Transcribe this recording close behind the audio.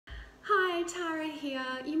Hi, Tara here.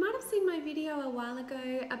 You might have seen my video a while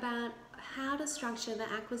ago about how to structure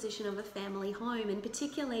the acquisition of a family home, and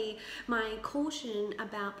particularly my caution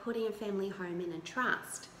about putting a family home in a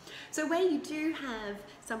trust. So where you do have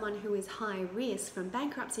someone who is high risk from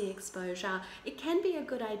bankruptcy exposure, it can be a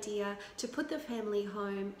good idea to put the family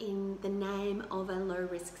home in the name of a low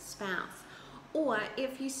risk spouse. Or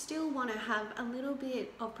if you still want to have a little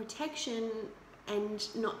bit of protection and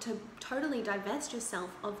not to totally divest yourself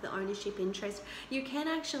of the ownership interest, you can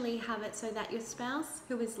actually have it so that your spouse,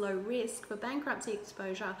 who is low risk for bankruptcy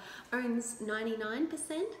exposure, owns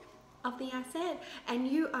 99% of the asset and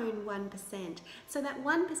you own 1%. So that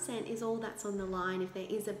 1% is all that's on the line if there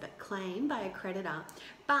is a claim by a creditor.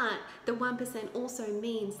 But the 1% also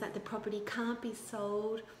means that the property can't be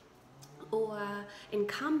sold or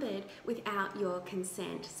encumbered without your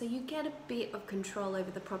consent. So you get a bit of control over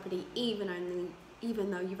the property even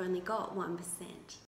though you've only got 1%.